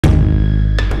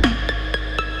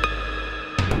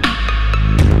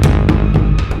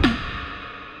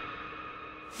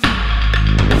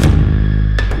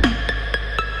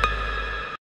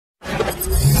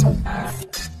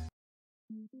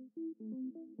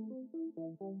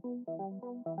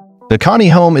The Connie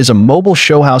Home is a mobile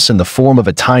showhouse in the form of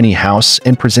a tiny house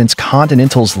and presents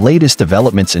Continental's latest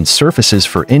developments in surfaces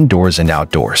for indoors and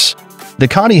outdoors. The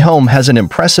Connie Home has an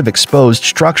impressive exposed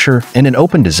structure and an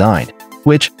open design,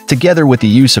 which, together with the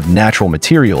use of natural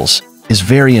materials, is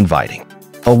very inviting.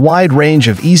 A wide range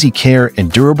of easy care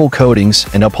and durable coatings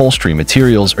and upholstery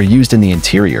materials are used in the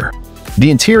interior.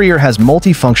 The interior has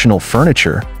multifunctional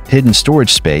furniture, hidden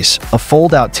storage space, a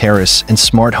fold-out terrace, and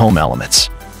smart home elements.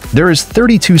 There is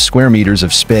 32 square meters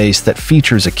of space that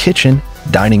features a kitchen,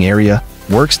 dining area,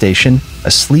 workstation,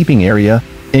 a sleeping area,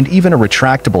 and even a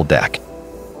retractable deck.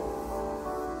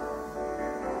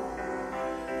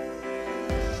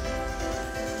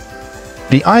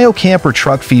 The IO camper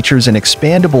truck features an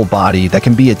expandable body that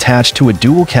can be attached to a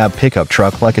dual-cab pickup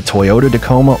truck like a Toyota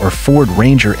Tacoma or Ford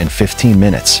Ranger in 15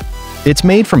 minutes. It's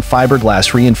made from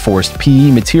fiberglass reinforced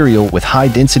PE material with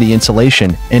high-density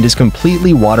insulation and is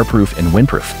completely waterproof and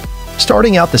windproof.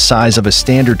 Starting out the size of a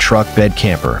standard truck bed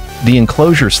camper, the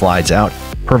enclosure slides out,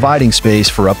 providing space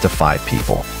for up to 5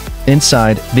 people.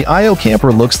 Inside, the IO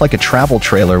camper looks like a travel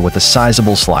trailer with a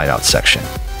sizable slide-out section.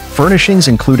 Furnishings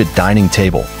include a dining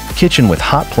table, kitchen with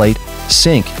hot plate,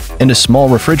 sink, and a small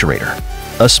refrigerator.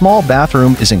 A small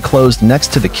bathroom is enclosed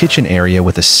next to the kitchen area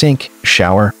with a sink,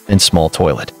 shower, and small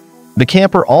toilet. The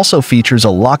camper also features a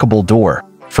lockable door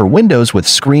for windows with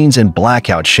screens and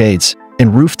blackout shades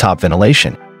and rooftop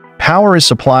ventilation. Power is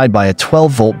supplied by a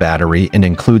 12-volt battery and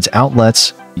includes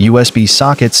outlets, USB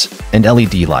sockets, and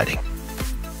LED lighting.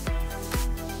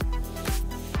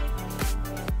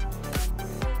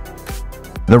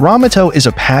 The Ramato is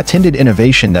a patented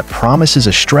innovation that promises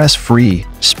a stress-free,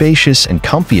 spacious, and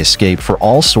comfy escape for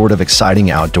all sorts of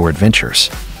exciting outdoor adventures.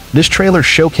 This trailer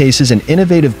showcases an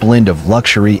innovative blend of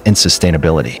luxury and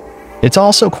sustainability. It's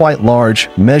also quite large,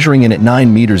 measuring in at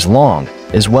 9 meters long,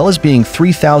 as well as being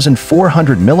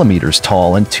 3,400 millimeters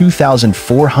tall and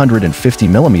 2,450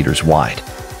 millimeters wide.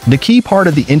 The key part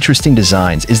of the interesting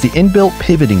designs is the inbuilt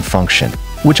pivoting function,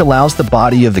 which allows the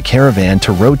body of the caravan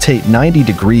to rotate 90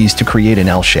 degrees to create an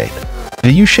L shape.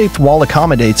 The U-shaped wall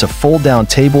accommodates a fold-down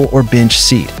table or bench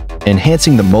seat,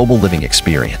 enhancing the mobile living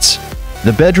experience.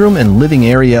 The bedroom and living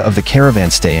area of the caravan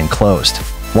stay enclosed,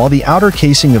 while the outer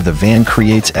casing of the van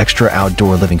creates extra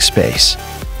outdoor living space.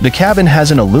 The cabin has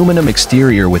an aluminum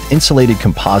exterior with insulated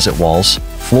composite walls,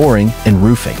 flooring, and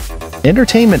roofing.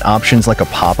 Entertainment options like a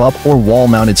pop-up or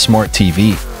wall-mounted smart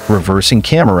TV, reversing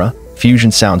camera, fusion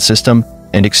sound system,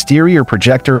 and exterior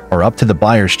projector are up to the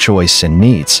buyer's choice and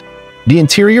needs. The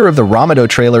interior of the Ramato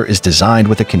trailer is designed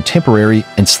with a contemporary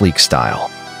and sleek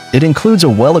style. It includes a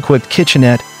well-equipped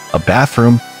kitchenette, a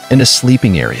bathroom, and a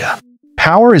sleeping area.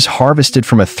 Power is harvested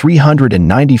from a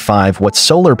 395-watt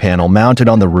solar panel mounted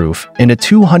on the roof and a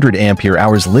 200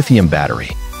 ampere-hours lithium battery.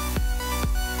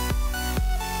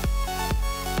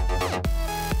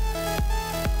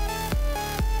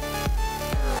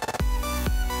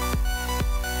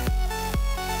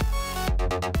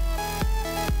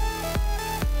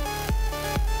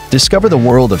 Discover the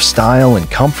world of style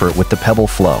and comfort with the Pebble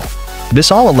Flow. This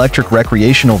all-electric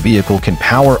recreational vehicle can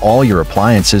power all your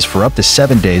appliances for up to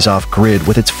 7 days off-grid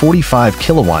with its 45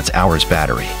 kilowatt-hours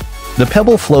battery. The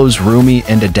Pebble Flow's roomy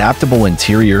and adaptable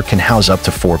interior can house up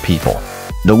to 4 people.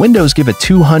 The windows give a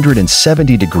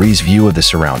 270 degrees view of the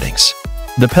surroundings.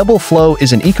 The Pebble Flow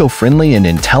is an eco-friendly and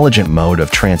intelligent mode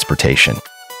of transportation.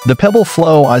 The Pebble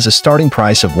Flow has a starting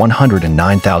price of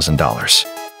 $109,000.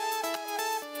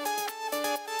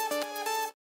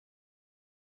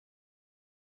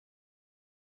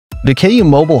 The KU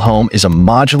Mobile Home is a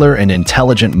modular and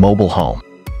intelligent mobile home.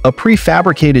 A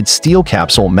prefabricated steel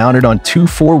capsule mounted on 2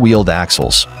 4-wheeled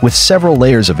axles with several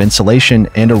layers of insulation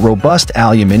and a robust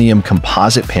aluminum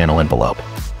composite panel envelope.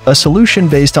 A solution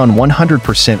based on 100%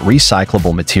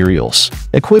 recyclable materials,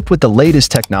 equipped with the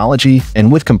latest technology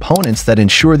and with components that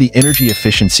ensure the energy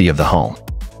efficiency of the home.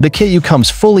 The KU comes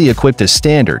fully equipped as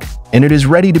standard, and it is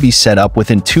ready to be set up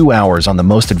within 2 hours on the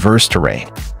most adverse terrain.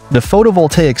 The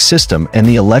photovoltaic system and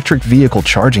the electric vehicle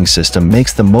charging system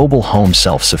makes the mobile home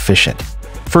self-sufficient.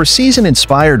 For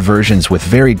season-inspired versions with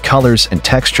varied colors and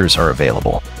textures are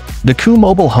available. The KU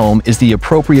Mobile Home is the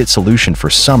appropriate solution for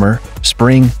summer,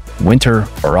 spring, winter,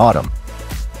 or autumn.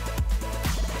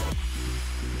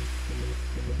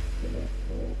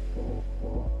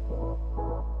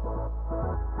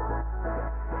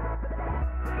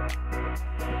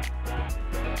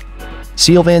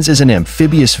 Sealvans is an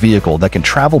amphibious vehicle that can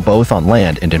travel both on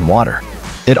land and in water.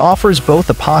 It offers both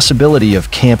the possibility of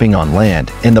camping on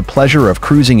land and the pleasure of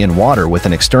cruising in water with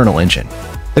an external engine.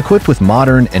 Equipped with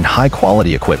modern and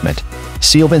high-quality equipment,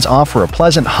 Sealvins offer a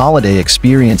pleasant holiday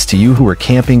experience to you who are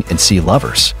camping and sea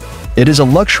lovers. It is a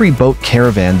luxury boat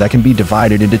caravan that can be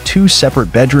divided into 2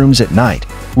 separate bedrooms at night,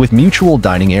 with mutual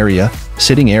dining area,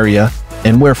 sitting area,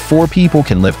 and where 4 people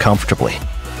can live comfortably.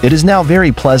 It is now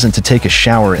very pleasant to take a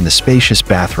shower in the spacious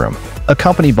bathroom,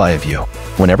 accompanied by a view,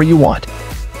 whenever you want.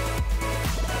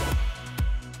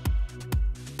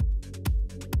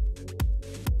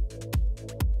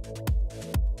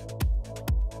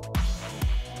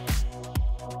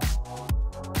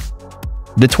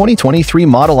 The 2023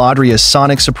 model Adria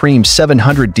Sonic Supreme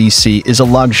 700 DC is a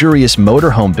luxurious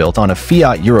motorhome built on a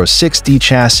Fiat Euro 6D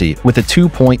chassis with a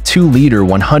 2.2-liter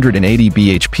 180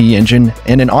 bhp engine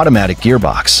and an automatic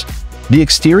gearbox. The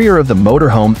exterior of the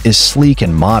motorhome is sleek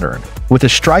and modern, with a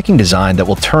striking design that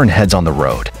will turn heads on the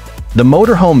road. The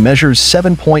motorhome measures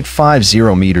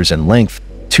 7.50 meters in length,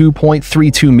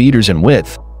 2.32 meters in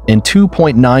width, and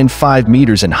 2.95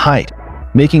 meters in height,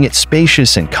 making it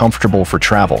spacious and comfortable for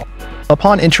travel.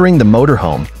 Upon entering the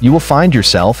motorhome, you will find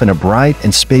yourself in a bright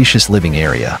and spacious living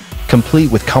area,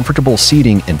 complete with comfortable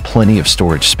seating and plenty of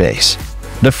storage space.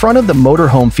 The front of the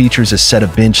motorhome features a set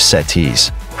of bench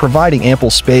settees, providing ample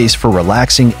space for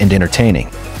relaxing and entertaining.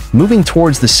 Moving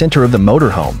towards the center of the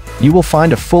motorhome, you will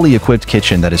find a fully equipped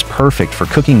kitchen that is perfect for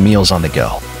cooking meals on the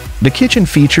go. The kitchen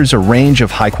features a range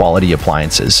of high-quality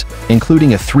appliances,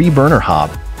 including a 3-burner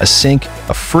hob, a sink,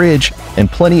 a fridge, and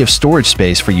plenty of storage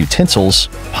space for utensils,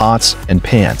 pots, and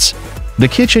pans. The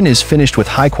kitchen is finished with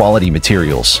high-quality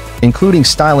materials, including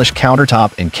stylish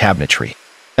countertop and cabinetry.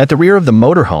 At the rear of the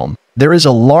motorhome, there is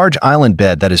a large island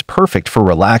bed that is perfect for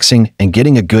relaxing and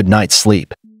getting a good night's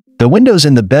sleep. The windows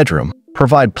in the bedroom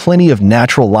provide plenty of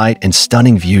natural light and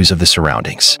stunning views of the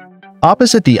surroundings.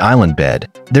 Opposite the island bed,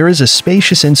 there is a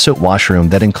spacious ensuite washroom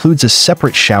that includes a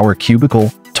separate shower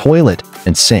cubicle, toilet,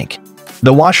 and sink.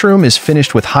 The washroom is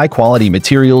finished with high-quality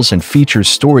materials and features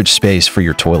storage space for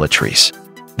your toiletries.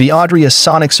 The Adria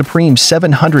Sonic Supreme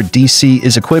 700 DC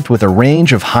is equipped with a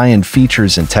range of high-end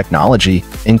features and technology,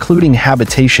 including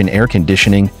habitation air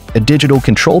conditioning, a digital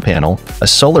control panel, a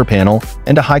solar panel,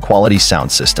 and a high-quality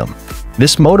sound system.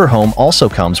 This motorhome also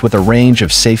comes with a range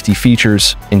of safety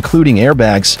features, including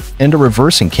airbags and a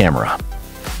reversing camera.